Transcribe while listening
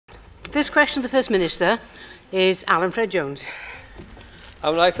First question to the First Minister is Alan Fred Jones.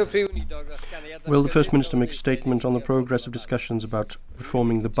 Will the First Minister make a statement on the progress of discussions about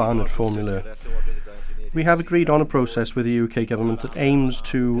reforming the Barnett formula? We have agreed on a process with the UK Government that aims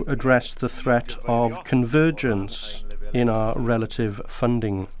to address the threat of convergence in our relative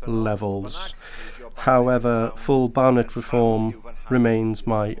funding levels. However, full Barnett reform remains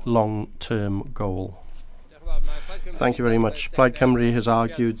my long-term goal. Thank you very much. Plaid Cymru has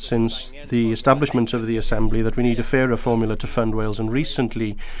argued since the establishment of the Assembly that we need a fairer formula to fund Wales, and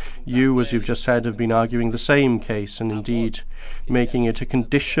recently you, as you've just said, have been arguing the same case and indeed making it a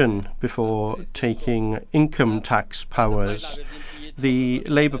condition before taking income tax powers. The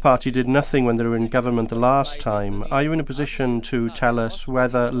Labour Party did nothing when they were in government the last time. Are you in a position to tell us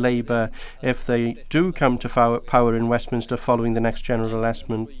whether Labour, if they do come to power in Westminster following the next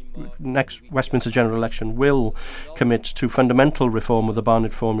Westminster general election, will commit to fundamental reform of the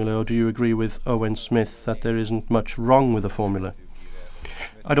Barnett formula, or do you agree with Owen Smith that there isn't much wrong with the formula?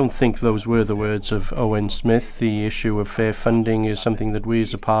 I don't think those were the words of Owen Smith. The issue of fair funding is something that we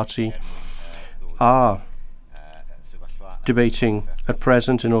as a party are debating at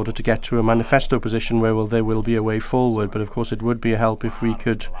present in order to get to a manifesto position where there will be a way forward. But of course it would be a help if we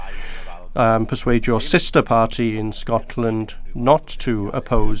could persuade your sister party in Scotland not to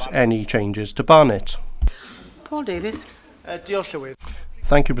oppose any changes to Barnett. Paul Davies.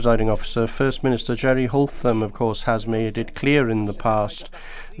 Thank you, Presiding Officer. First Minister Jerry Holtham, of course, has made it clear in the past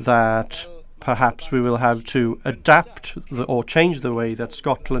that perhaps we will have to adapt or change the way that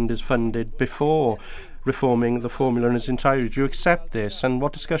Scotland is funded before reforming the formula in its entirety. Do you accept this? And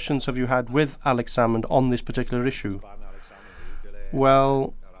what discussions have you had with Alex Salmond on this particular issue?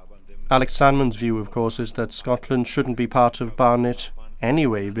 Well, Alex Salmond's view, of course, is that Scotland shouldn't be part of Barnett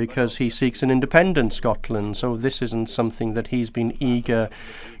anyway because he seeks an independent Scotland. So this isn't something that he's been eager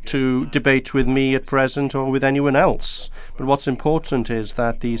to debate with me at present or with anyone else. But what's important is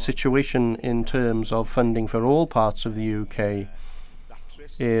that the situation in terms of funding for all parts of the UK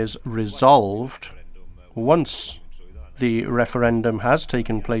is resolved. Once the referendum has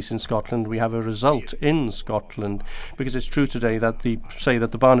taken place in Scotland, we have a result in Scotland, because it's true today that the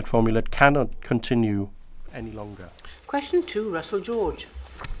Barnett formula cannot continue any longer. Question 2, Russell George.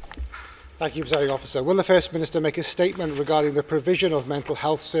 Thank you, Presiding Officer. Will the First Minister make a statement regarding the provision of mental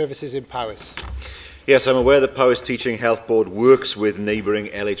health services in Powys? Yes, I'm aware that Powys Teaching Health Board works with neighbouring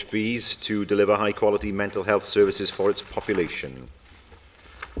LHBs to deliver high-quality mental health services for its population.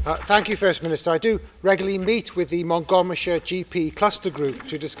 Thank you, First Minister. I do regularly meet with the Montgomeryshire GP cluster group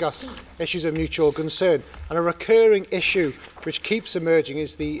to discuss issues of mutual concern, and a recurring issue which keeps emerging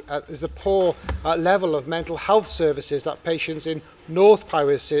is the poor level of mental health services that patients in North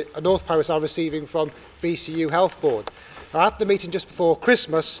Powys are receiving from BCU Health Board. At the meeting just before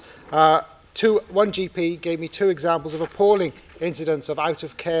Christmas, one GP gave me 2 examples of appalling incidents of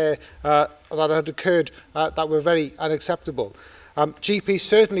out-of-care that had occurred that were very unacceptable. GPs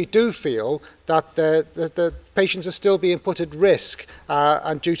certainly do feel that the patients are still being put at risk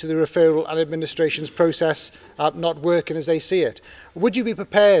and due to the referral and administration's process not working as they see it. Would you be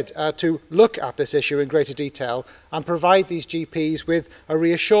prepared to look at this issue in greater detail and provide these GPs with a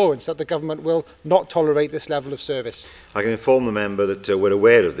reassurance that the government will not tolerate this level of service? I can inform the member that we're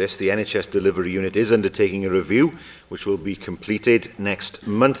aware of this. The NHS Delivery Unit is undertaking a review which will be completed next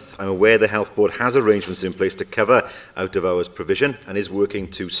month. I'm aware the Health Board has arrangements in place to cover out-of-hours provision and is working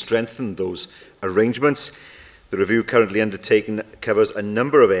to strengthen those arrangements. The review currently undertaken covers a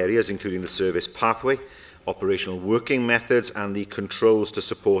number of areas, including the service pathway, operational working methods and the controls to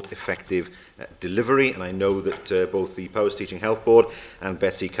support effective delivery. And I know that both the Powys Teaching Health Board and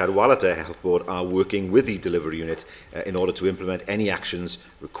Betsy Cadwallader Health Board are working with the delivery unit in order to implement any actions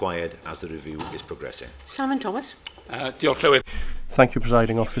required as the review is progressing. Simon Thomas. Thank you,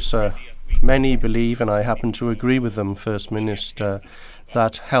 Presiding Officer. Many believe, and I happen to agree with them, First Minister,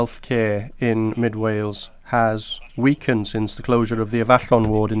 that healthcare in Mid-Wales has weakened since the closure of the Efallon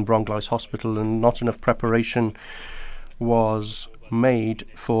ward in Bronglais Hospital, and not enough preparation was made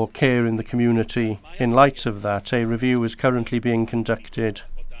for care in the community. In light of that, a review is currently being conducted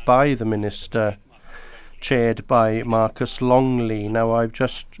by the Minister, chaired by Marcus Longley. Now, I've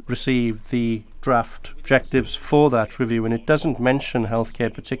just received the draft objectives for that review, and it doesn't mention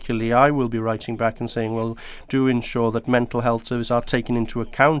healthcare particularly. I will be writing back and saying, well, do ensure that mental health services are taken into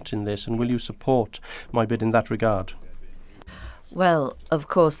account in this, and will you support my bid in that regard? Well, of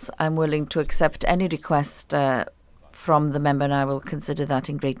course, I'm willing to accept any request from the member, and I will consider that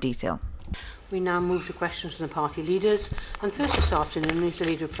in great detail. We now move to questions from the party leaders, and first this afternoon is the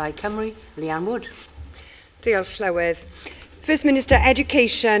Leader of Plaid Cymru, Leanne Wood. Diolch, Llywydd. First Minister,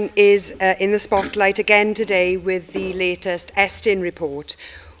 education is in the spotlight again today with the latest Estyn report.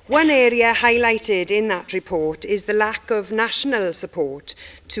 One area highlighted in that report is the lack of national support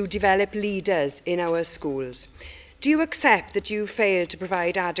to develop leaders in our schools. Do you accept that you failed to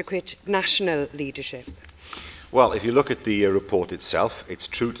provide adequate national leadership? Well, if you look at the report itself, it's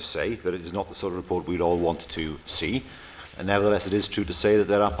true to say that it is not the sort of report we'd all want to see. And nevertheless, it is true to say that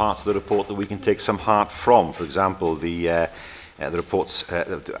there are parts of the report that we can take some heart from. For example, the reports,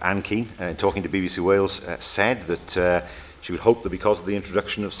 Anne Keane, talking to BBC Wales, said that she would hope that because of the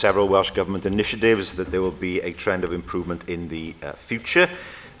introduction of several Welsh Government initiatives that there will be a trend of improvement in the future.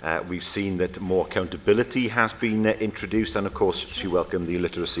 We've seen that more accountability has been introduced, and of course she welcomed the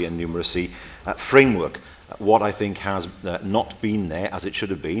literacy and numeracy framework. What I think has not been there, as it should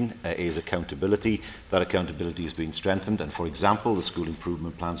have been, is accountability. That accountability has been strengthened, and for example, the school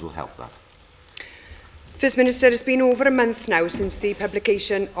improvement plans will help that. First Minister, it's been over a month now since the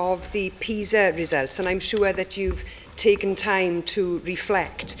publication of the PISA results, and I'm sure that you've taken time to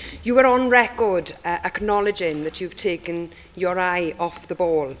reflect. You were on record acknowledging that you've taken your eye off the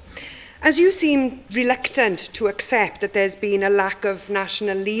ball. As you seem reluctant to accept that there's been a lack of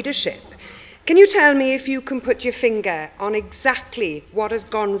national leadership, can you tell me if you can put your finger on exactly what has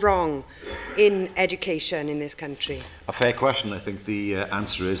gone wrong in education in this country? A fair question. I think the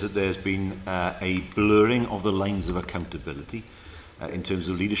answer is that there's been a blurring of the lines of accountability in terms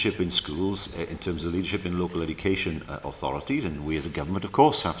of leadership in schools, in terms of leadership in local education authorities, and we as a government, of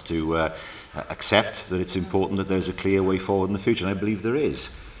course, have to accept that it's important that there's a clear way forward in the future, and I believe there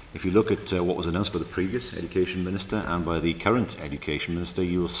is. If you look at what was announced by the previous Education Minister and by the current Education Minister,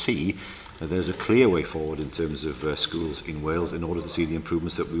 you will see that there's a clear way forward in terms of schools in Wales in order to see the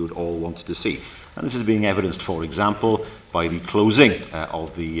improvements that we would all want to see. And this is being evidenced, for example, by the closing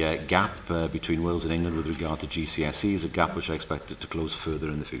of the gap between Wales and England with regard to GCSEs, a gap which I expect it to close further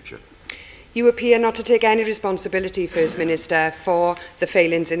in the future. You appear not to take any responsibility, First Minister, for the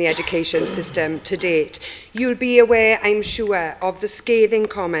failings in the education system to date. You'll be aware, I'm sure, of the scathing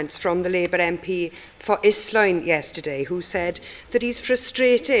comments from the Labour MP for Is-deitlau yesterday, who said that he's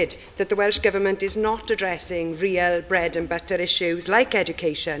frustrated that the Welsh Government is not addressing real bread and butter issues like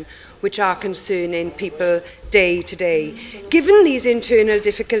education, which are concerning people day to day. Given these internal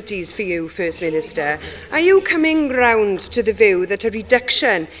difficulties for you, First Minister, are you coming round to the view that a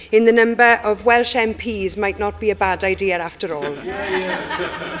reduction in the number of Welsh MPs might not be a bad idea after all?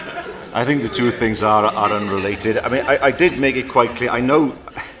 I think the two things are unrelated. I mean, I did make it quite clear. I know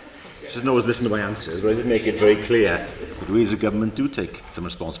she doesn't always listen to my answers, but I did make it very clear that we as a government do take some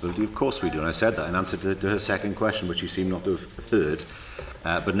responsibility. Of course we do, and I said that in answer to her second question, which she seemed not to have heard.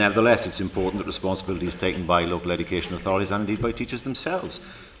 But nevertheless, it's important that responsibility is taken by local education authorities and indeed by teachers themselves,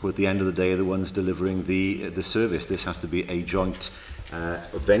 who at the end of the day are the ones delivering the service. This has to be a joint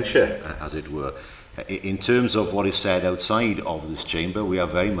venture, as it were. In terms of what is said outside of this chamber, we are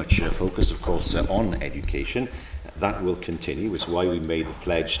very much focused, of course, on education. That will continue, which is why we made the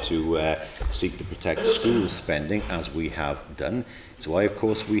pledge to seek to protect school spending, as we have done. It's why, of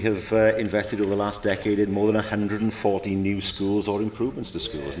course, we have invested over the last decade in more than 140 new schools or improvements to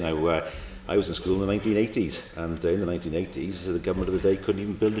schools. Now, I was in school in the 1980s, and in the 1980s, the government of the day couldn't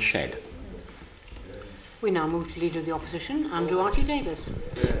even build a shed. We now move to Leader of the Opposition, Andrew R.T. Davis.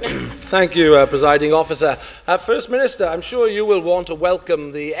 Thank you, Presiding Officer. First Minister, I'm sure you will want to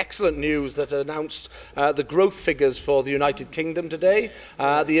welcome the excellent news that announced the growth figures for the United Kingdom today,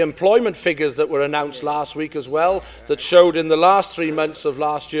 the employment figures that were announced last week as well, that showed in the last 3 months of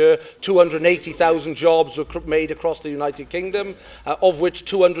last year 280,000 jobs were made across the United Kingdom, of which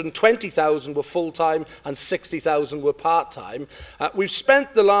 220,000 were full-time and 60,000 were part-time. We've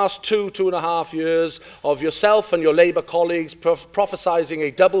spent the last 2.5 years of yourself and your Labour colleagues prophesying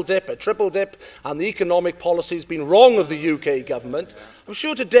a double dip, a triple dip, and the economic policy has been wrong of the UK government. I'm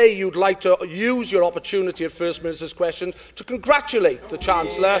sure today you'd like to use your opportunity at First Minister's question to congratulate the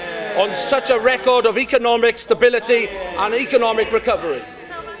Chancellor on such a record of economic stability and economic recovery.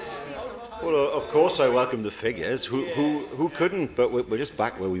 Well, of course I welcome the figures. Who couldn't? But we're just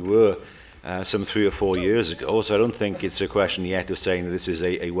back where we were some 3 or 4 years ago, so I don't think it's a question yet of saying that this is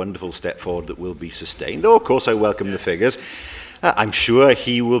a wonderful step forward that will be sustained. Though, of course, I welcome the figures. I'm sure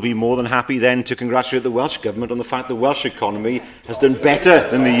he will be more than happy then to congratulate the Welsh Government on the fact the Welsh economy has done better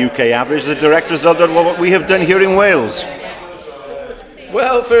than the UK average as a direct result of what we have done here in Wales.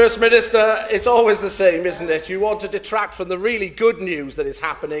 Well, First Minister, it's always the same, isn't it? You want to detract from the really good news that is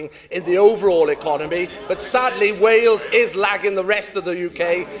happening in the overall economy, but sadly Wales is lagging the rest of the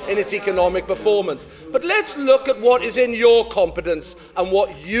UK in its economic performance. But let's look at what is in your competence and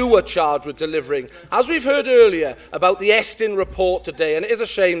what you are charged with delivering. As we've heard earlier about the Estyn report today, and it is a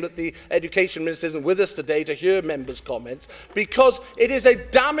shame that the Education Minister isn't with us today to hear members' comments, because it is a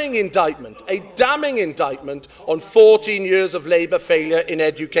damning indictment on 14 years of Labour failure in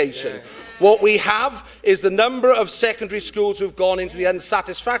education. What we have is the number of secondary schools who've gone into the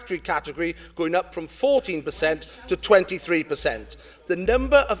unsatisfactory category going up from 14% to 23%. The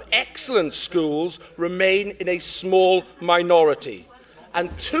number of excellent schools remain in a small minority. And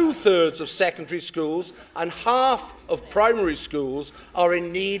 2/3 of secondary schools and half of primary schools are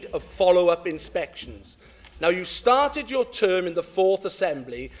in need of follow-up inspections. Now, you started your term in the 4th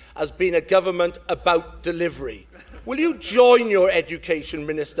Assembly as being a government about delivery. Will you join your Education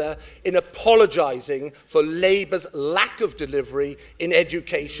Minister in apologising for Labour's lack of delivery in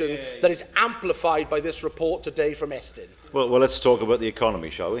education that is amplified by this report today from Estyn? Well, let's talk about the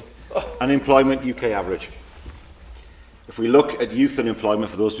economy, shall we? Unemployment, UK average. If we look at youth unemployment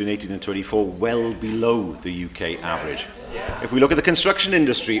for those between 18 and 24, well below the UK average. If we look at the construction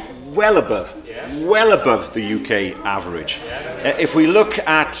industry, well above the UK average. If we look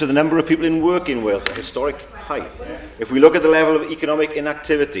at the number of people in work in Wales, a historic high. If we look at the level of economic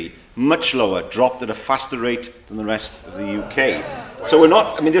inactivity, much lower, dropped at a faster rate than the rest of the UK. So we're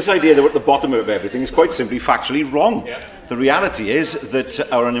not, I mean, this idea that we're at the bottom of everything is quite simply factually wrong. The reality is that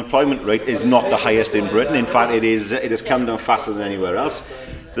our unemployment rate is not the highest in Britain. In fact, it has come down faster than anywhere else.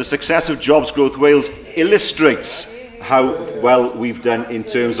 The success of Jobs Growth Wales illustrates how well we've done in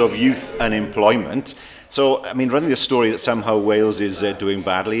terms of youth unemployment. So, I mean, running the story that somehow Wales is doing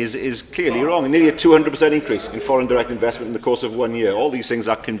badly is clearly wrong. Nearly a 200% increase in foreign direct investment in the course of 1 year. All these things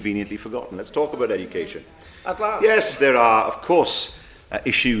are conveniently forgotten. Let's talk about education. At last. Yes, there are, of course,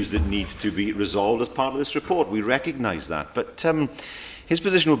 issues that need to be resolved as part of this report. We recognise that. But his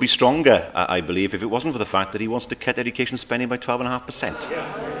position would be stronger, I believe, if it wasn't for the fact that he wants to cut education spending by 12.5%.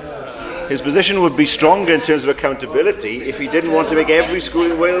 His position would be stronger in terms of accountability if he didn't want to make every school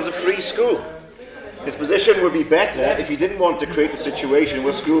in Wales a free school. His position would be better if he didn't want to create a situation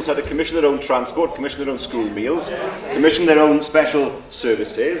where schools had to commission their own transport, commission their own school meals, commission their own special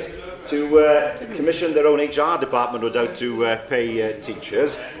services, to commission their own HR department, no doubt, to pay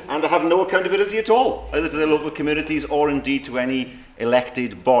teachers, and to have no accountability at all, either to their local communities or indeed to any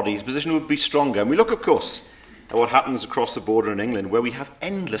elected body. His position would be stronger. And we look, of course, at what happens across the border in England, where we have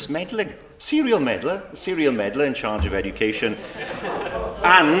endless meddling. Serial meddler in charge of education,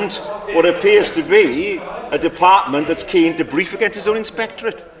 and what appears to be a department that's keen to brief against its own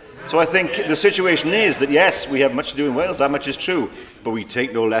inspectorate. So I think the situation is that, yes, we have much to do in Wales, that much is true, but we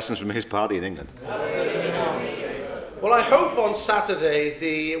take no lessons from his party in England. Well, I hope on Saturday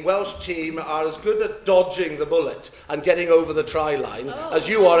the Welsh team are as good at dodging the bullet and getting over the try line as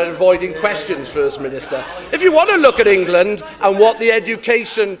you are at avoiding questions, First Minister. If you want to look at England and what the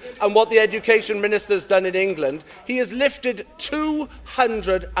education minister's done in England, he has lifted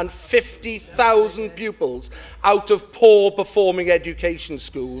 250,000 pupils out of poor performing education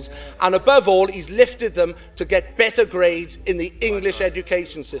schools, and above all, he's lifted them to get better grades in the English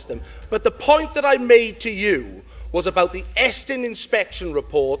education system. But the point that I made to you was about the Estyn inspection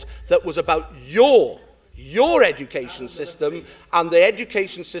report that was about your education system and the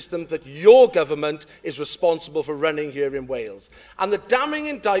education system that your government is responsible for running here in Wales. And the damning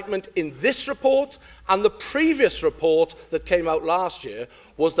indictment in this report and the previous report that came out last year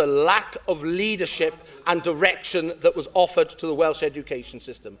was the lack of leadership and direction that was offered to the Welsh education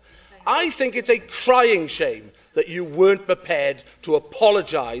system. I think it's a crying shame that you weren't prepared to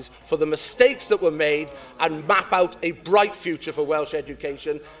apologise for the mistakes that were made and map out a bright future for Welsh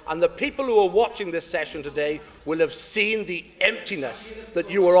education. And the people who are watching this session today will have seen the emptiness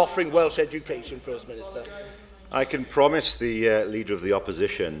that you are offering Welsh education, First Minister. I can promise the Leader of the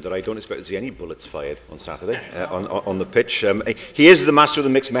Opposition that I don't expect to see any bullets fired on Saturday on the pitch. He is the master of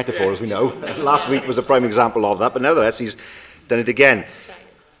the mixed metaphor, as we know. Last week was a prime example of that, but nevertheless he's done it again.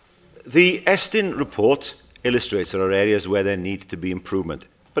 The Estyn report illustrates there are areas where there need to be improvement,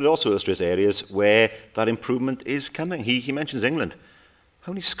 but it also illustrates areas where that improvement is coming. He mentions England.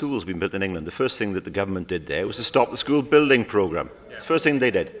 How many schools have been built in England? The first thing that the government did there was to stop the school building programme. First thing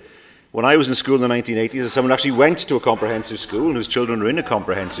they did. When I was in school in the 1980s, as someone actually went to a comprehensive school and whose children were in a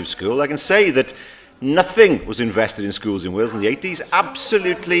comprehensive school, I can say that nothing was invested in schools in Wales in the 80s.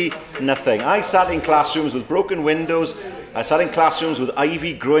 Absolutely nothing. I sat in classrooms with broken windows. I sat in classrooms with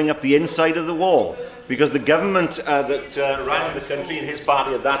ivy growing up the inside of the wall. because the government that ran the country and his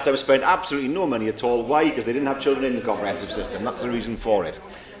party at that time spent absolutely no money at all. Why? Because they didn't have children in the comprehensive system. That's the reason for it.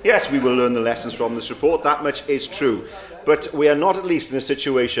 Yes, we will learn the lessons from this report. That much is true. But we are not at least in a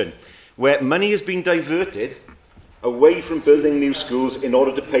situation where money has been diverted away from building new schools in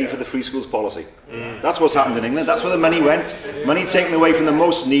order to pay for the free schools policy. That's what's happened in England. That's where the money went. Money taken away from the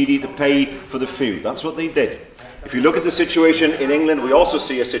most needy to pay for the few. That's what they did. If you look at the situation in England, we also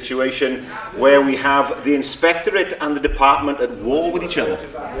see a situation where we have the Inspectorate and the Department at war with each other.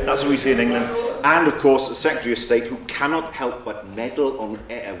 That's what we see in England. And, of course, the Secretary of State, who cannot help but meddle on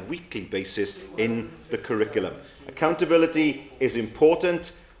a weekly basis in the curriculum. Accountability is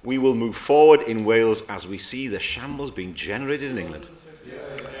important. We will move forward in Wales as we see the shambles being generated in England.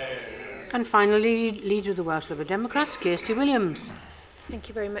 And finally, Leader of the Welsh Liberal Democrats, Kirsty Williams. Thank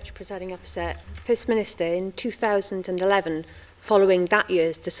you very much, Presiding Officer. First Minister, in 2011, following that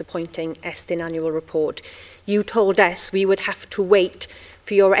year's disappointing Estyn annual report, you told us we would have to wait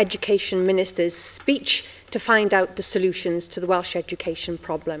for your Education Minister's speech to find out the solutions to the Welsh education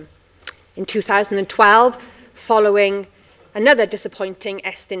problem. In 2012, following another disappointing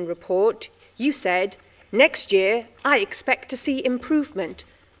Estyn report, you said, next year I expect to see improvement.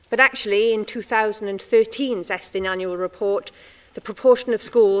 But actually, in 2013's Estyn annual report, the proportion of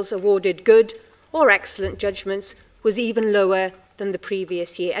schools awarded good or excellent judgments was even lower than the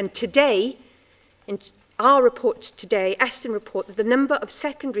previous year. And today, in our report today, Estyn report that the number of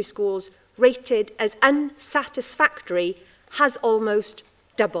secondary schools rated as unsatisfactory has almost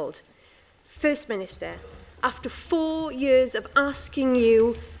doubled. First Minister, after 4 years of asking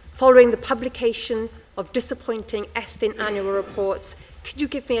you, following the publication of disappointing Estyn annual reports, could you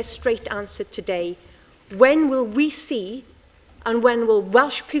give me a straight answer today? When will we see, and when will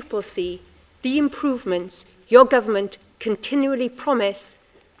Welsh pupils see, the improvements your government continually promise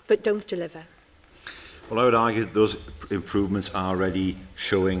but don't deliver? Well, I would argue that those improvements are already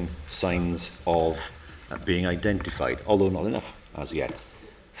showing signs of being identified, although not enough as yet.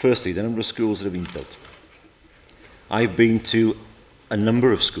 Firstly, the number of schools that have been built. I've been to a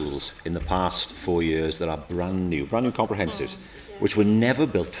number of schools in the past 4 years that are brand new comprehensives, which were never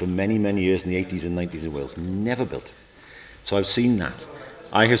built for many, many years in the 80s and 90s in Wales. Never built. So I've seen that.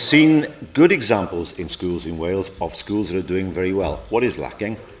 I have seen good examples in schools in Wales of schools that are doing very well. What is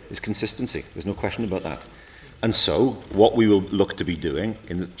lacking is consistency. There's no question about that. And so what we will look to be doing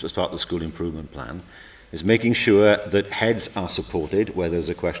as part of the school improvement plan is making sure that heads are supported where there's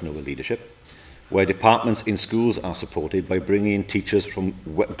a question over leadership, where departments in schools are supported by bringing in teachers from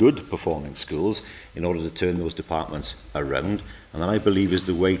good performing schools in order to turn those departments around. And that, I believe, is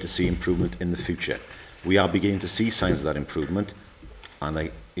the way to see improvement in the future. We are beginning to see signs of that improvement, and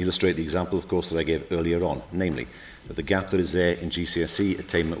I illustrate the example, of course, that I gave earlier on, namely that the gap that is there in GCSE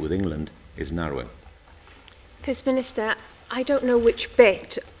attainment with England is narrowing. First Minister, I don't know which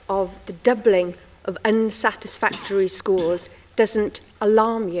bit of the doubling of unsatisfactory schools doesn't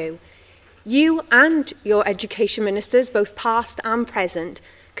alarm you. You and your education ministers, both past and present,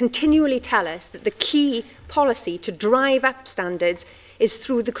 continually tell us that the key policy to drive up standards is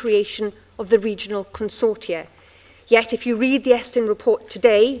through the creation of the regional consortia. Yet, if you read the Estyn report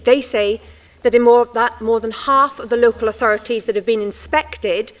today, they say that in more than half of the local authorities that have been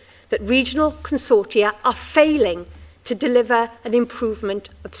inspected, that regional consortia are failing to deliver an improvement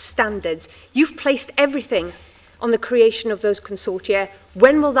of standards. You've placed everything on the creation of those consortia.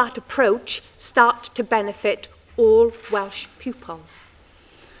 When will that approach start to benefit all Welsh pupils?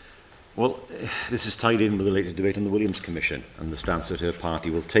 Well, this is tied in with the latest debate on the Williams Commission and the stance that her party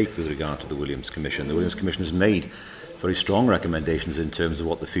will take with regard to the Williams Commission. The Williams Commission has made very strong recommendations in terms of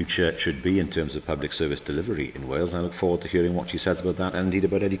what the future should be in terms of public service delivery in Wales, and I look forward to hearing what she says about that and indeed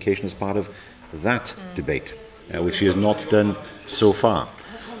about education as part of that debate, which she has not done so far.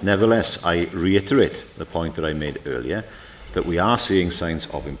 Nevertheless, I reiterate the point that I made earlier, that we are seeing signs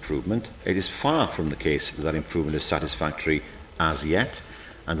of improvement. It is far from the case that that improvement is satisfactory as yet,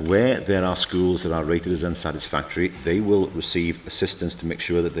 and where there are schools that are rated as unsatisfactory, they will receive assistance to make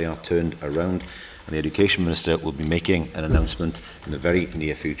sure that they are turned around. And the Education Minister will be making an announcement in the very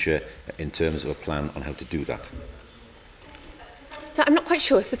near future in terms of a plan on how to do that. So I'm not quite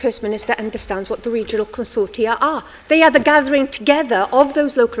sure if the First Minister understands what the regional consortia are. They are the gathering together of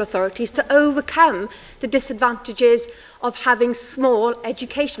those local authorities to overcome the disadvantages of having small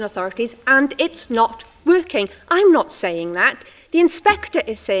education authorities, and it's not working. I'm not saying that. The inspector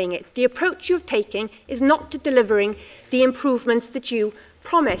is saying it. The approach you're taking is not to delivering the improvements that you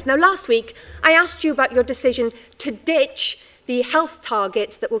promised. Now, last week, I asked you about your decision to ditch the health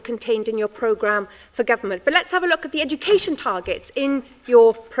targets that were contained in your programme for government. But let's have a look at the education targets in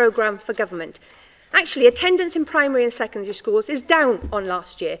your programme for government. Actually, attendance in primary and secondary schools is down on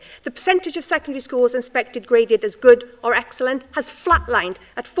last year. The percentage of secondary schools inspected graded as good or excellent has flatlined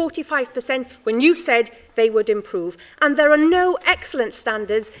at 45% when you said they would improve. And there are no excellent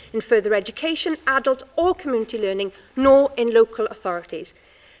standards in further education, adult or community learning, nor in local authorities.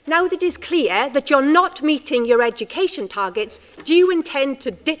 Now that it is clear that you're not meeting your education targets, do you intend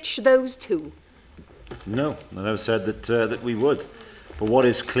to ditch those too? No, I never said that we would. But what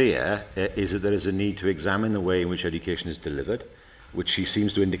is clear is that there is a need to examine the way in which education is delivered, which she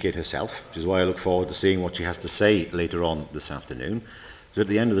seems to indicate herself, which is why I look forward to seeing what she has to say later on this afternoon. Because at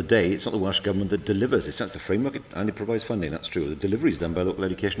the end of the day, it's not the Welsh Government that delivers. It sets the framework and it provides funding, that's true. The delivery is done by local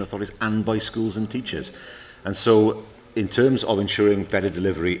education authorities and by schools and teachers. And so, in terms of ensuring better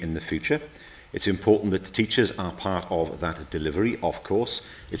delivery in the future, it's important that teachers are part of that delivery, of course.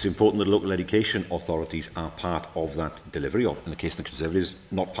 It's important that local education authorities are part of that delivery, or in the case of the Conservatives,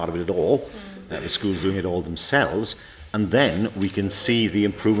 not part of it at all. The schools doing it all themselves. And then we can see the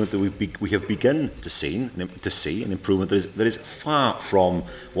improvement that we have begun to see an improvement that is far from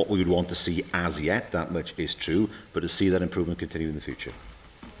what we would want to see as yet, that much is true, but to see that improvement continue in the future.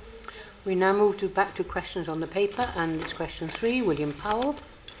 We now move back to questions on the paper, and it's question 3, William Powell.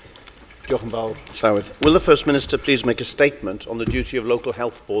 Will the First Minister please make a statement on the duty of local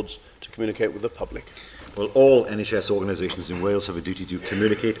health boards to communicate with the public? Well, all NHS organisations in Wales have a duty to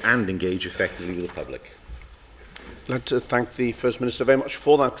communicate and engage effectively with the public. I'd like to thank the First Minister very much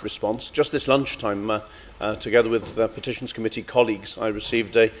for that response. Just this lunchtime, together with Petitions Committee colleagues, I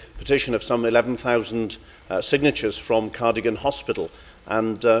received a petition of some 11,000 signatures from Cardigan Hospital,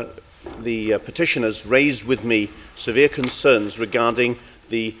 and the petitioners raised with me severe concerns regarding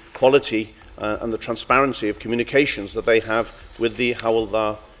the quality and the transparency of communications that they have with the Hywel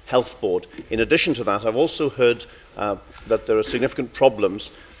Dda Health Board. In addition to that, I've also heard that there are significant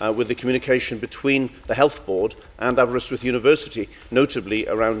problems with the communication between the Health Board and Aberystwyth University, notably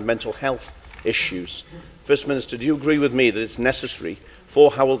around mental health issues. First Minister, do you agree with me that it's necessary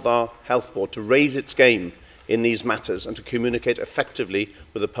for Hywel Dda Health Board to raise its game in these matters and to communicate effectively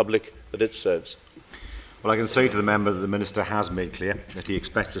with the public that it serves? Well, I can say to the member that the Minister has made clear that he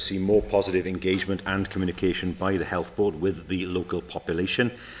expects to see more positive engagement and communication by the Health Board with the local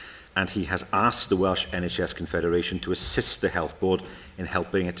population, and he has asked the Welsh NHS Confederation to assist the Health Board in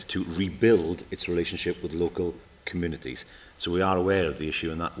helping it to rebuild its relationship with local communities. So we are aware of the issue,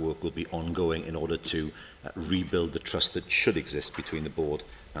 and that work will be ongoing in order to rebuild the trust that should exist between the board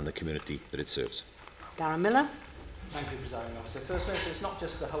and the community that it serves. Darren Miller. Thank you, Presiding Officer. First, it's not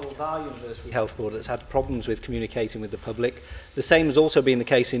just the Hywel Dda University Health Board that's had problems with communicating with the public. The same has also been the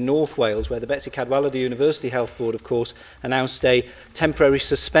case in North Wales, where the Betsy Cadwaladr University Health Board, of course, announced a temporary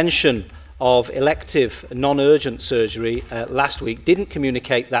suspension of elective non-urgent surgery last week, didn't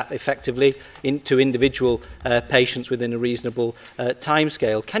communicate that effectively to individual patients within a reasonable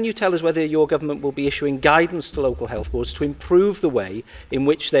timescale. Can you tell us whether your government will be issuing guidance to local health boards to improve the way in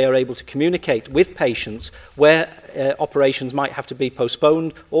which they are able to communicate with patients where operations might have to be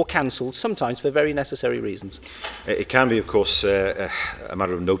postponed or cancelled, sometimes for very necessary reasons? It can be, of course, a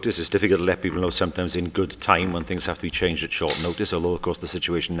matter of notice. It's difficult to let people know sometimes in good time when things have to be changed at short notice, although, of course, the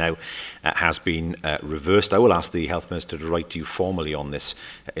situation now has been reversed. I will ask the Health Minister to write to you formally on this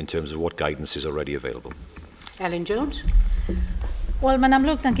in terms of what guidance is already available. Ellen Jones. Well, mae'n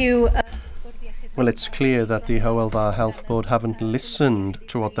amlwg, thank you. Well, it's clear that the Hywel Dda Health Board haven't listened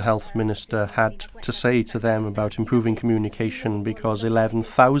to what the Health Minister had to say to them about improving communication, because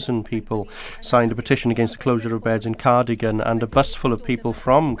 11,000 people signed a petition against the closure of beds in Cardigan, and a bus full of people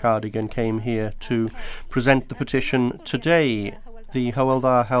from Cardigan came here to present the petition today. The Hywel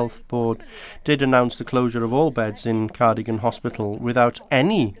Dda Health Board did announce the closure of all beds in Cardigan Hospital without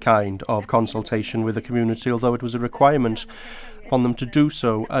any kind of consultation with the community, although it was a requirement on them to do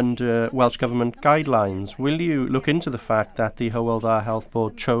so under Welsh Government guidelines. Will you look into the fact that the Hywel Dda Health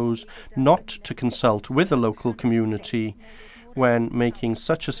Board chose not to consult with the local community when making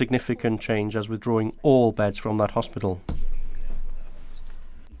such a significant change as withdrawing all beds from that hospital?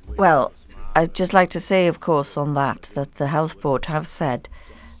 Well, I'd just like to say, of course, on that the Health Board have said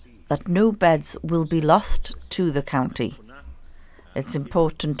that no beds will be lost to the county. It's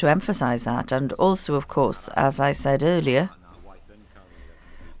important to emphasise that. And also, of course, as I said earlier,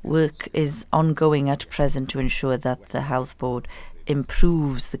 work is ongoing at present to ensure that the Health Board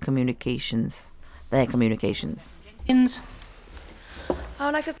improves the communications, their communications.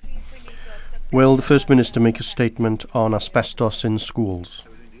 Will the First Minister make a statement on asbestos in schools?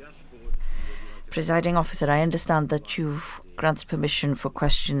 Presiding Officer, I understand that you've granted permission for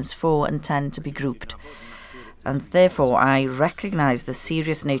questions 4 and 10 to be grouped. And therefore, I recognise the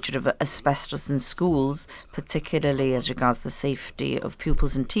serious nature of asbestos in schools, particularly as regards the safety of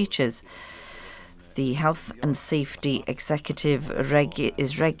pupils and teachers. The Health and Safety Executive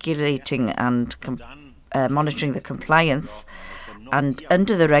is regulating and monitoring the compliance, and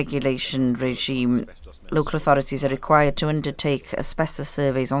under the regulation regime, local authorities are required to undertake asbestos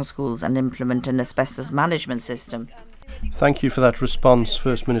surveys on schools and implement an asbestos management system. Thank you for that response,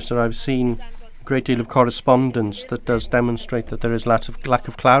 First Minister. I've seen a great deal of correspondence that does demonstrate that there is lack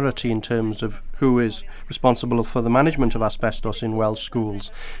of clarity in terms of who is responsible for the management of asbestos in Welsh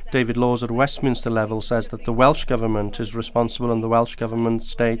schools. David Laws at Westminster level says that the Welsh Government is responsible, and the Welsh Government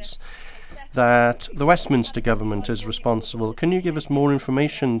states that the Westminster Government is responsible. Can you give us more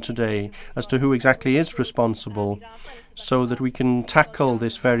information today as to who exactly is responsible so that we can tackle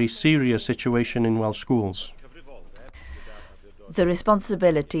this very serious situation in Welsh schools? The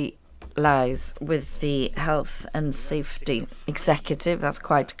responsibility lies with the Health and Safety Executive, that's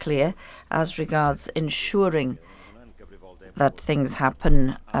quite clear, as regards ensuring that things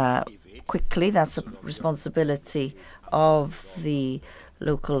happen quickly. That's a responsibility of the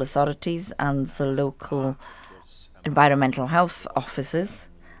local authorities and the local environmental health officers,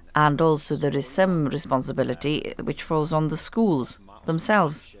 and also there is some responsibility which falls on the schools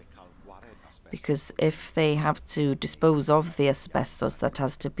themselves, because if they have to dispose of the asbestos, that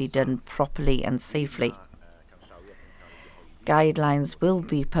has to be done properly and safely. Guidelines will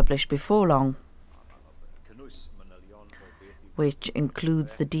be published before long, which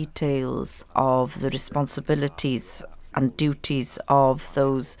includes the details of the responsibilities and duties of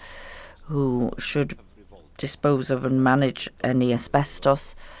those who should dispose of and manage any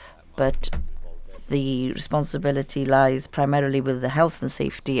asbestos, but the responsibility lies primarily with the Health and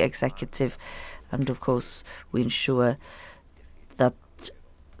Safety Executive, and of course we ensure that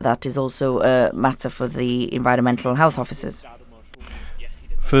that is also a matter for the environmental health officers.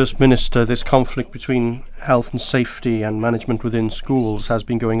 First Minister, this conflict between health and safety and management within schools has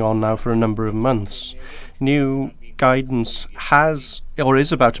been going on now for a number of months. New guidance has or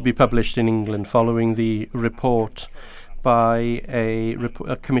is about to be published in England following the report by a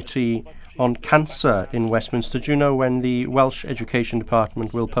committee on cancer in Westminster. Do you know when the Welsh Education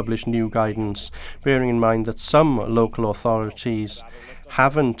Department will publish new guidance, bearing in mind that some local authorities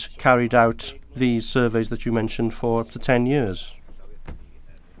haven't carried out these surveys that you mentioned for up to 10 years?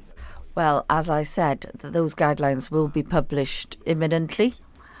 Well, as I said, those guidelines will be published imminently,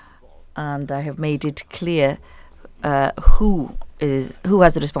 and I have made it clear who has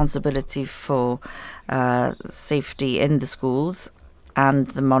the responsibility for safety in the schools and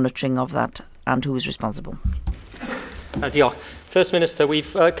the monitoring of that, and who is responsible. Diolch. First Minister,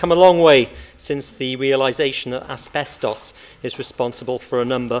 we've come a long way since the realisation that asbestos is responsible for a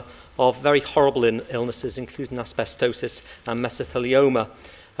number of very horrible illnesses, including asbestosis and mesothelioma.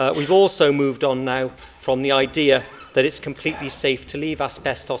 We've also moved on now from the idea that it's completely safe to leave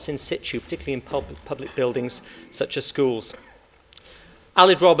asbestos in situ, particularly in public buildings such as schools.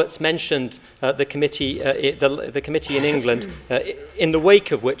 Aled Roberts mentioned the committee in England, in the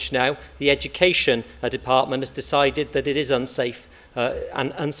wake of which now the Education Department has decided that it is unsafe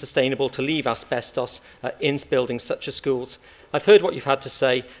and unsustainable to leave asbestos in buildings such as schools. I've heard what you've had to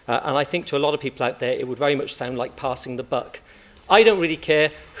say, and I think to a lot of people out there it would very much sound like passing the buck. I don't really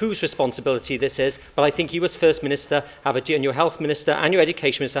care whose responsibility this is, but I think you as First Minister and your Health Minister and your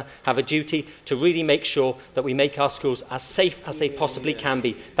Education Minister have a duty to really make sure that we make our schools as safe as they possibly can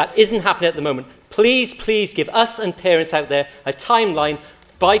be. That isn't happening at the moment. Please, please give us and parents out there a timeline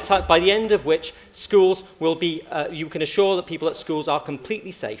by the end of which schools will be, you can assure that people at schools are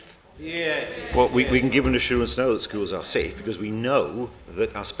completely safe. Yeah. Well, we can give an assurance now that schools are safe because we know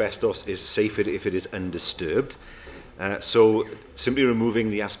that asbestos is safe if it is undisturbed. So simply removing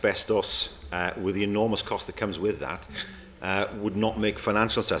the asbestos with the enormous cost that comes with that would not make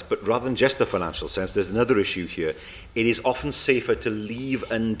financial sense. But rather than just the financial sense, there's another issue here. It is often safer to leave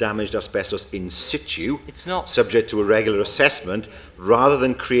undamaged asbestos in situ, subject to a regular assessment, rather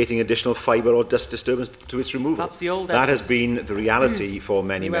than creating additional fibre or dust disturbance to its removal. That's the old that has been the reality for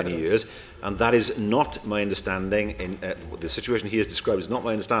many, many years. And that is not my understanding, the situation he has described is not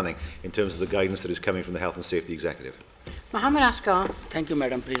my understanding in terms of the guidance that is coming from the Health and Safety Executive. Mohammed Asghar. Thank you,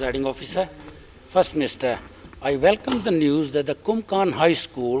 Madam Presiding Officer. First Minister, I welcome the news that the Kumkan High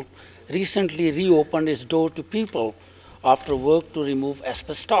School recently reopened its door to people after work to remove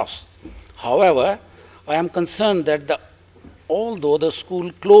asbestos. However, I am concerned that although the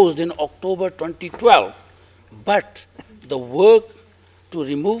school closed in October 2012, but the work to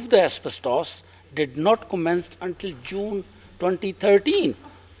remove the asbestos did not commence until June 2013.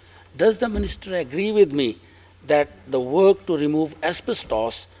 Does the Minister agree with me that the work to remove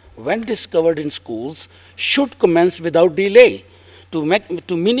asbestos, when discovered in schools, should commence without delay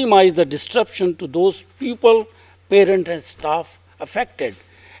to minimize the disruption to those people, parents and staff affected.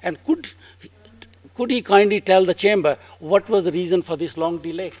 And could he kindly tell the Chamber what was the reason for this long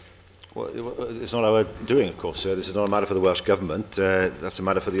delay? Well, it's not our doing, of course. This is not a matter for the Welsh Government. That's a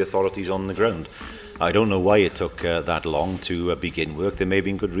matter for the authorities on the ground. I don't know why it took that long to begin work. There may have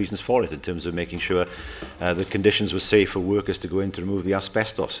been good reasons for it in terms of making sure the conditions were safe for workers to go in to remove the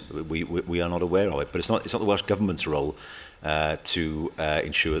asbestos. We are not aware of it, but it's not the Welsh Government's role to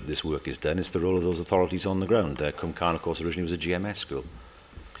ensure that this work is done. It's the role of those authorities on the ground. Cwmcarn, of course, originally was a GMS school.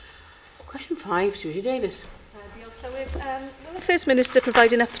 Question 5, Susie Davis. Will the First Minister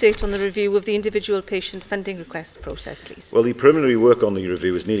provide an update on the review of the individual patient funding request process, please? Well, the preliminary work on the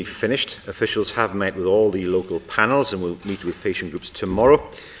review is nearly finished. Officials have met with all the local panels and will meet with patient groups tomorrow.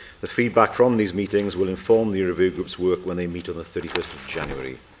 The feedback from these meetings will inform the review group's work when they meet on the 31st of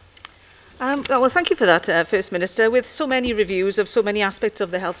January. Well, thank you for that, First Minister. With so many reviews of so many aspects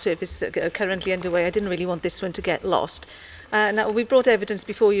of the health service currently underway, I didn't really want this one to get lost. Now, we brought evidence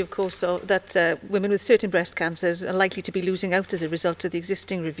before you, of course, so that women with certain breast cancers are likely to be losing out as a result of the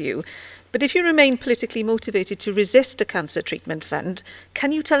existing review. But if you remain politically motivated to resist a cancer treatment fund,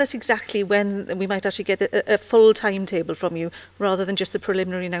 can you tell us exactly when we might actually get a full timetable from you, rather than just the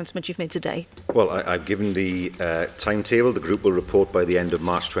preliminary announcement you've made today? Well, I've given the timetable. The group will report by the end of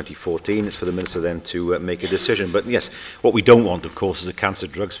March 2014. It's for the Minister then to make a decision. But yes, what we don't want, of course, is a cancer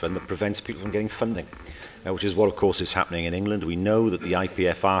drugs fund that prevents people from getting funding. Which is what, of course, is happening in England. We know that the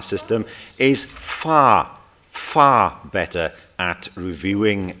IPFR system is far better at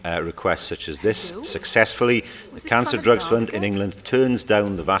reviewing requests such as this successfully. The Cancer Drugs Fund in England turns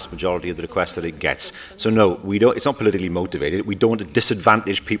down the vast majority of the requests that it gets. So no, we don't. It's not politically motivated. We don't want to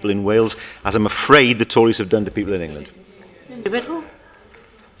disadvantage people in Wales, as I'm afraid the Tories have done to people in England.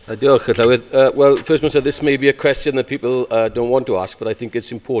 Well, First Minister, this may be a question that people don't want to ask, but I think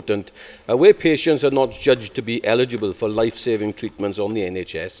it's important. Where patients are not judged to be eligible for life-saving treatments on the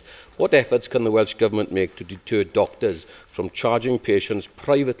NHS, what efforts can the Welsh Government make to deter doctors from charging patients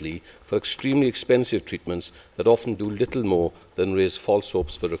privately for extremely expensive treatments that often do little more than raise false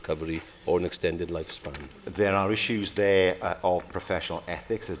hopes for recovery or an extended lifespan? There are issues there of professional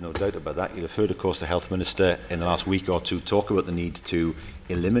ethics, there's no doubt about that. You'll have heard, of course, the Health Minister in the last week or two talk about the need to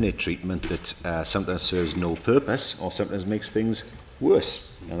eliminate treatment that sometimes serves no purpose or sometimes makes things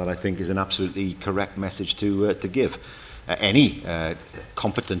worse. And that, I think, is an absolutely correct message to give. Any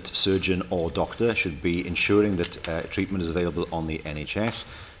competent surgeon or doctor should be ensuring that treatment is available on the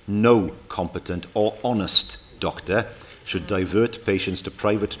NHS. No competent or honest doctor should divert patients to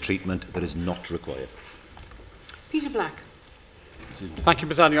private treatment that is not required. Peter Black. Thank you,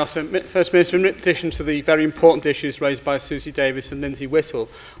 Presiding Officer. First Minister, in addition to the very important issues raised by Susie Davis and Lindsay Whittle,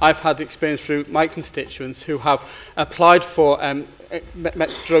 I've had experience through my constituents who have applied for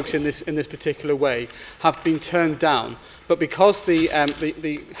drugs in this particular way, have been turned down. But because the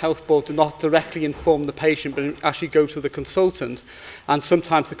health board do not directly inform the patient, but actually go to the consultant, and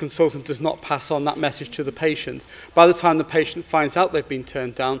sometimes the consultant does not pass on that message to the patient, by the time the patient finds out they've been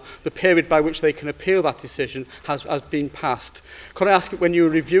turned down, the period by which they can appeal that decision has been passed. Could I ask, when you're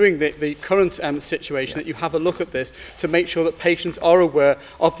reviewing the current situation, that you have a look at this to make sure that patients are aware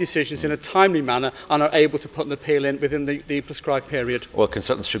of decisions in a timely manner and are able to put an appeal in within the prescribed period? Well,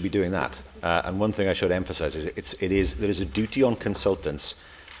 consultants should be doing that. And one thing I should emphasise is there is a duty on consultants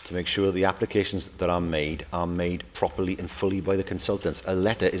to make sure the applications that are made properly and fully by the consultants. A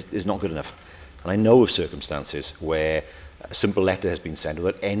letter is not good enough. And I know of circumstances where a simple letter has been sent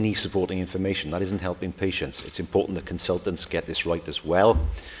without any supporting information. That isn't helping patients. It's important that consultants get this right as well.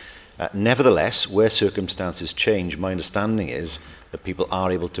 Nevertheless, where circumstances change, my understanding is that people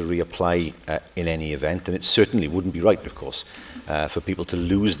are able to reapply in any event, and it certainly wouldn't be right, of course, for people to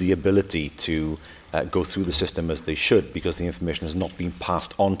lose the ability to go through the system as they should because the information has not been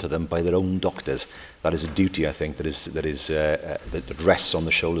passed on to them by their own doctors. That is a duty, I think, that rests on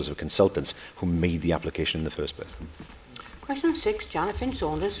the shoulders of consultants who made the application in the first place. Question 6, Janet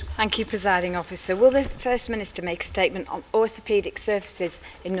Finn-Saunders. Thank you, Presiding Officer. Will the First Minister make a statement on orthopaedic services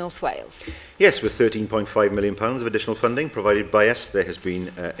in North Wales? Yes, with £13.5 million of additional funding provided by us, there has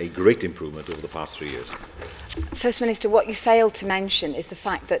been a great improvement over the past 3 years. First Minister, what you failed to mention is the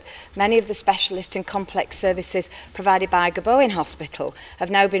fact that many of the specialist and complex services provided by Gabowen Hospital have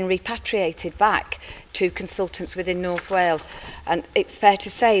now been repatriated back to consultants within North Wales. And it's fair to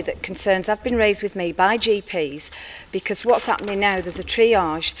say that concerns have been raised with me by GPs because what's happening now, there's a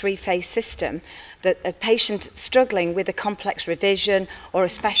triage, three-phase system, that a patient struggling with a complex revision or a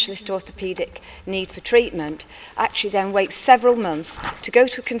specialist orthopaedic need for treatment actually then waits several months to go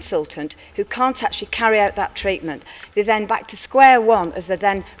to a consultant who can't actually carry out that treatment. They're then back to square one as they're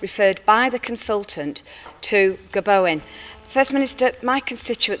then referred by the consultant to Gabowen. First Minister, my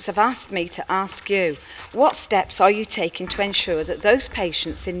constituents have asked me to ask you, what steps are you taking to ensure that those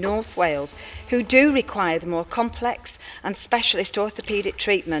patients in North Wales who do require the more complex and specialist orthopaedic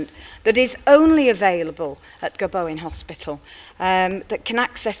treatment that is only available at Gabowen Hospital, that can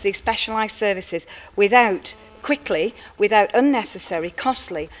access these specialised services quickly, without unnecessary,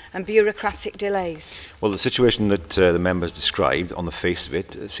 costly and bureaucratic delays? Well, the situation that the members described, on the face of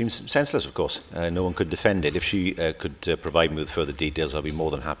it, seems senseless, of course. No one could defend it. If she could provide me with further details, I'll be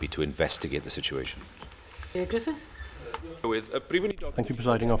more than happy to investigate the situation. Griffiths? Thank you,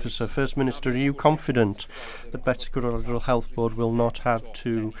 Presiding Officer. First Minister, are you confident that Betws Health Board will not have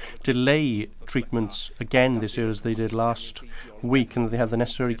to delay treatments again this year as they did last week, and that they have the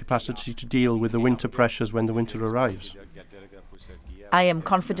necessary capacity to deal with the winter pressures when the winter arrives? I am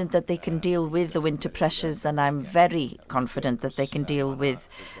confident that they can deal with the winter pressures, and I'm very confident that they can deal with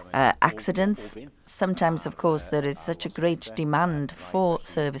accidents. Sometimes, of course, there is such a great demand for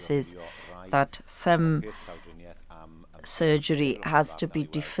services that some surgery has to be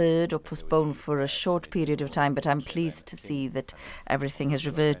deferred or postponed for a short period of time, but I'm pleased to see that everything has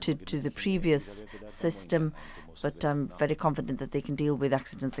reverted to the previous system, but I'm very confident that they can deal with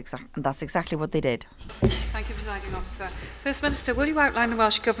accidents, and that's exactly what they did. Thank you, Presiding Officer. First Minister, will you outline the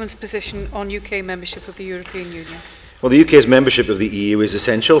Welsh Government's position on UK membership of the European Union? Well, the UK's membership of the EU is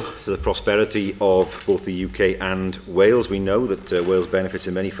essential to the prosperity of both the UK and Wales. We know that Wales benefits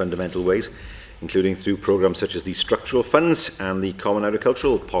in many fundamental ways, including through programmes such as the structural funds and the common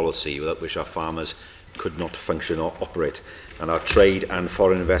agricultural policy, without which our farmers could not function or operate. And our trade and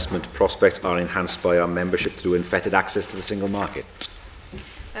foreign investment prospects are enhanced by our membership through unfettered access to the single market.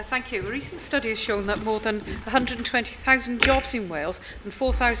 Thank you. A recent study has shown that more than 120,000 jobs in Wales, and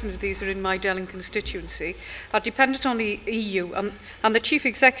 4,000 of these are in my Delyn constituency, are dependent on the EU, and the Chief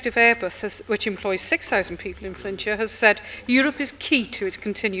Executive Airbus, which employs 6,000 people in Flintshire, has said Europe is key to its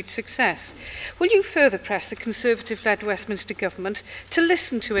continued success. Will you further press the Conservative-led Westminster Government to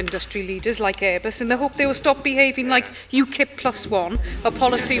listen to industry leaders like Airbus in the hope they will stop behaving like UKIP +1, a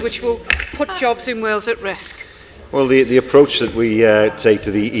policy which will put jobs in Wales at risk? Well, the approach that we take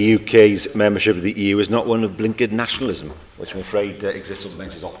to the UK's membership of the EU is not one of blinkered nationalism, which I'm afraid exists on the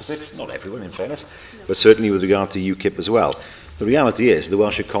benches opposite, not everyone in fairness, but certainly with regard to UKIP as well. The reality is the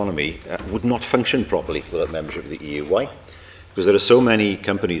Welsh economy would not function properly without membership of the EU. Why? Because there are so many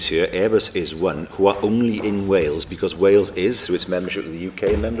companies here, Airbus is one, who are only in Wales because Wales is, through its membership of the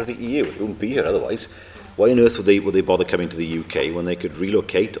UK, a member of the EU. It wouldn't be here otherwise. Why on earth would they bother coming to the UK when they could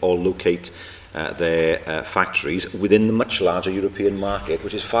relocate or locate their factories within the much larger European market,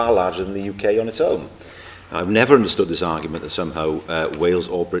 which is far larger than the UK on its own? I've never understood this argument that somehow Wales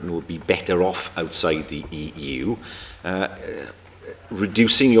or Britain would be better off outside the EU.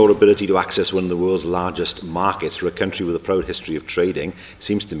 Reducing your ability to access one of the world's largest markets for a country with a proud history of trading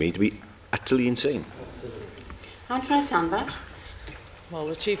seems to me to be utterly insane. Andrew Sandbach. Well,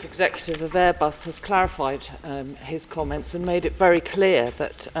 the Chief Executive of Airbus has clarified his comments and made it very clear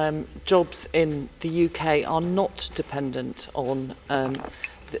that jobs in the UK are not dependent on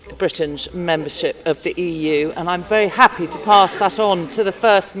Britain's membership of the EU, and I'm very happy to pass that on to the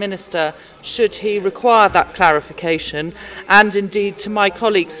First Minister should he require that clarification, and indeed to my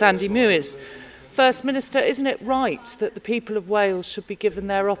colleague Sandy Mewis. First Minister, isn't it right that the people of Wales should be given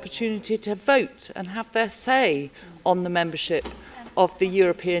their opportunity to vote and have their say on the membership of the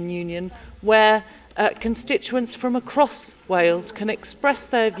European Union, where constituents from across Wales can express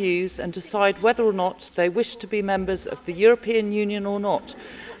their views and decide whether or not they wish to be members of the European Union or not?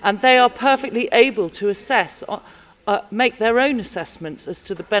 And they are perfectly able to assess, make their own assessments as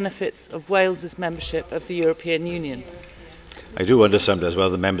to the benefits of Wales's membership of the European Union. I do wonder sometimes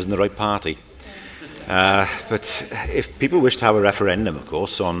whether the members in the right party. But if people wish to have a referendum, of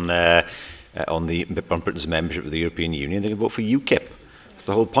course, on Britain's membership of the European Union, they can vote for UKIP. That's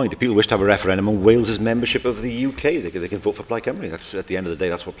the whole point. If people wish to have a referendum on Wales's membership of the UK, they can vote for Plaid Cymru. That's, at the end of the day,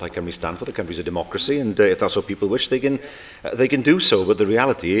 that's what Plaid Cymru stand for. The country's a democracy, and if that's what people wish, they can do so. But the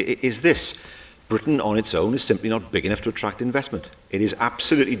reality is this. Britain on its own is simply not big enough to attract investment. It is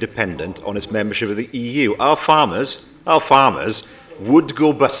absolutely dependent on its membership of the EU. Our farmers would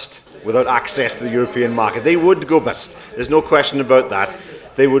go bust without access to the European market. They would go bust. There's no question about that.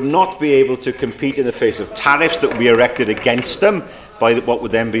 They would not be able to compete in the face of tariffs that would be erected against them. by what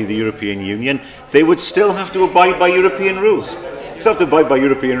would then be the European Union, they would still have to abide by European rules. You still have to abide by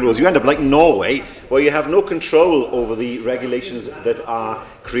European rules. You end up like Norway, where you have no control over the regulations that are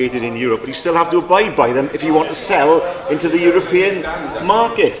created in Europe, but you still have to abide by them if you want to sell into the European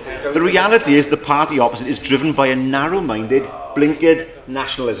market. The reality is the party opposite is driven by a narrow-minded, blinkered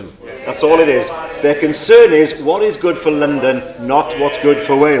nationalism. That's all it is. Their concern is what is good for London, not what's good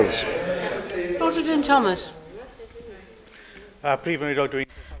for Wales. Roger Thomas. Prif Weinidog doing.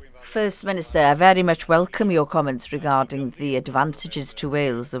 First Minister, I very much welcome your comments regarding the advantages to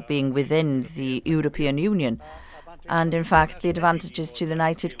Wales of being within the European Union, and in fact the advantages to the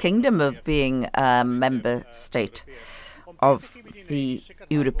United Kingdom of being a member state of the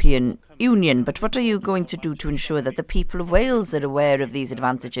European Union. But what are you going to do to ensure that the people of Wales are aware of these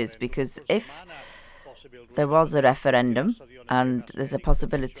advantages? Because if there was a referendum and there's a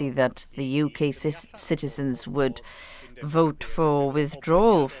possibility that the UK citizens would vote for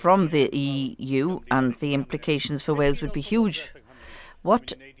withdrawal from the EU, and the implications for Wales would be huge.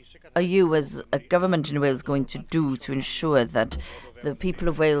 What are you as a government in Wales going to do to ensure that the people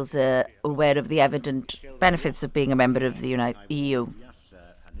of Wales are aware of the evident benefits of being a member of the EU?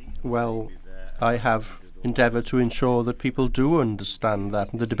 Well, I have endeavoured to ensure that people do understand that.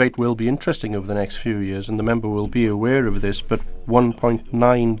 The debate will be interesting over the next few years, and the member will be aware of this, but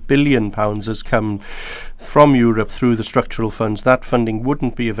 £1.9 billion has come from Europe through the structural funds. That funding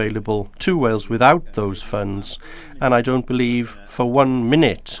wouldn't be available to Wales without those funds, and I don't believe for 1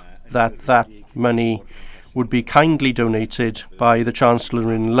 minute that that money would be kindly donated by the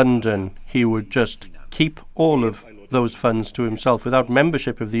Chancellor in London. He would just keep all of those funds to himself. Without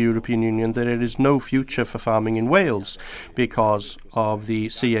membership of the European Union, there is no future for farming in Wales because of the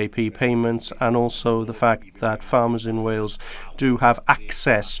CAP payments, and also the fact that farmers in Wales do have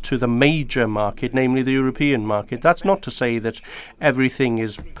access to the major market, namely the European market. That's not to say that everything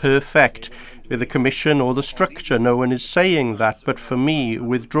is perfect with the Commission or the structure. No one is saying that. But for me,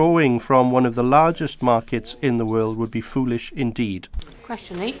 withdrawing from one of the largest markets in the world would be foolish indeed.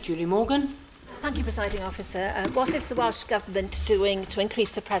 Question 8, Julie Morgan. Thank you, Presiding Officer. What is the Welsh Government doing to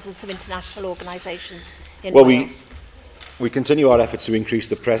increase the presence of international organisations in Wales? We continue our efforts to increase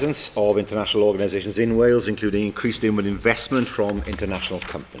the presence of international organisations in Wales, including increased inward investment from international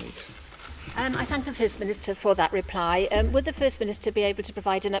companies. I thank the First Minister for that reply. Would the First Minister be able to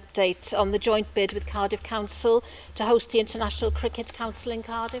provide an update on the joint bid with Cardiff Council to host the International Cricket Council in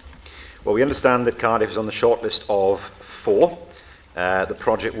Cardiff? Well, we understand that Cardiff is on the shortlist of 4. The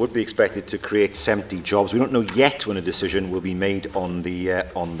project would be expected to create 70 jobs. We don't know yet when a decision will be made on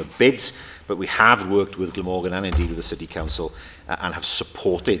the bids, but we have worked with Glamorgan and indeed with the City Council and have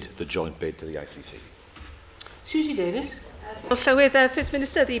supported the joint bid to the ICC. Susie Davis. Also, with First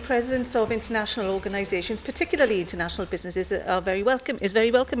Minister, the presence of international organisations, particularly international businesses, is very welcome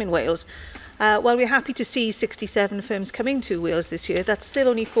in Wales. While we're happy to see 67 firms coming to Wales this year, that's still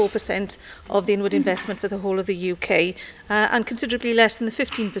only 4% of the inward investment for the whole of the UK, and considerably less than the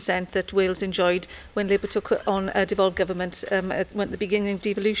 15% that Wales enjoyed when Labour took on a devolved government at the beginning of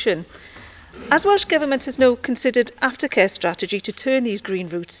devolution. As Welsh Government has now considered aftercare strategy to turn these green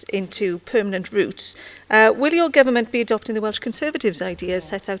routes into permanent routes, will your government be adopting the Welsh Conservatives' ideas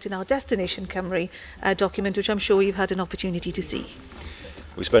set out in our Destination Cymru document, which I'm sure you've had an opportunity to see?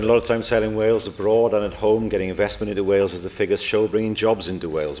 We spend a lot of time selling Wales abroad and at home, getting investment into Wales, as the figures show, bringing jobs into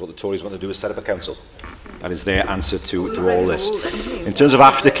Wales. What the Tories want to do is set up a council. That is their answer to all this. In terms of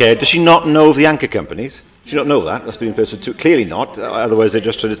aftercare, does she not know of the anchor companies? Does she not know that? That's been person too. Clearly not. Otherwise, they're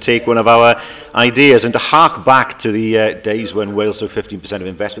just trying to take one of our ideas. And to hark back to the days when Wales took 15% of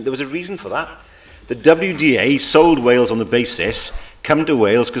investment, there was a reason for that. The WDA sold Wales on the basis, come to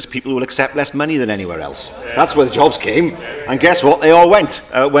Wales because people will accept less money than anywhere else. That's where the jobs came. And guess what? They all went.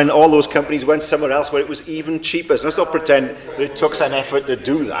 When all those companies went somewhere else where it was even cheaper. So let's not pretend that it took some effort to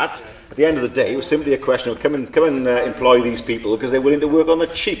do that. At the end of the day, it was simply a question of come and employ these people because they're willing to work on the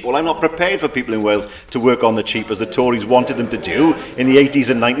cheap. Well, I'm not prepared for people in Wales to work on the cheap as the Tories wanted them to do in the 80s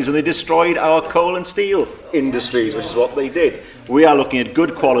and 90s, and they destroyed our coal and steel industries, which is what they did. We are looking at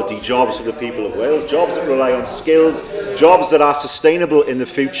good quality jobs for the people of Wales, jobs that rely on skills, jobs that are sustainable in the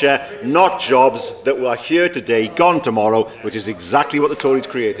future, not jobs that are here today, gone tomorrow, which is exactly what the Tories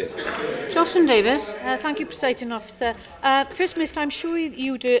created. Jocelyn Davis. Thank you, Presiding Officer. First Minister, I'm sure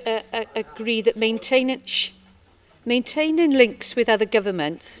you do agree that maintaining Maintaining links with other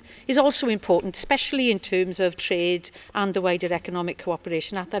governments is also important, especially in terms of trade and the wider economic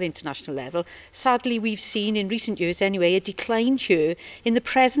cooperation at that international level. Sadly, we've seen in recent years anyway a decline here in the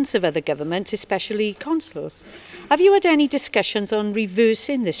presence of other governments, especially consuls. Have you had any discussions on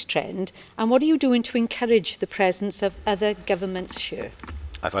reversing this trend, and what are you doing to encourage the presence of other governments here?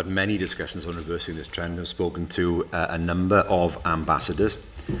 I've had many discussions on reversing this trend. I've spoken to a number of ambassadors.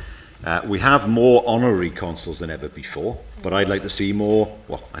 We have more honorary consuls than ever before, but I'd like to see more,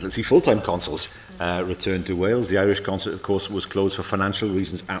 well, I'd like to see full-time consuls return to Wales. The Irish consulate, of course, was closed for financial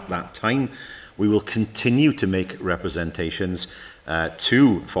reasons at that time. We will continue to make representations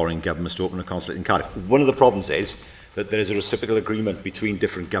to foreign governments to open a consulate in Cardiff. One of the problems is that there is a reciprocal agreement between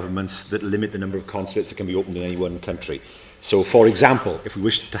different governments that limit the number of consulates that can be opened in any one country. So, for example, if we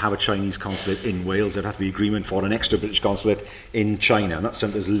wished to have a Chinese consulate in Wales, there'd have to be agreement for an extra British consulate in China, and that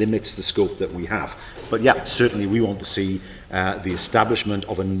sometimes limits the scope that we have. But yeah, certainly we want to see the establishment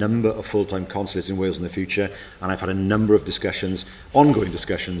of a number of full-time consulates in Wales in the future, and I've had a number of discussions, ongoing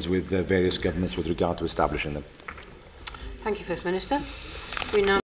discussions with various governments with regard to establishing them. Thank you, First Minister. We now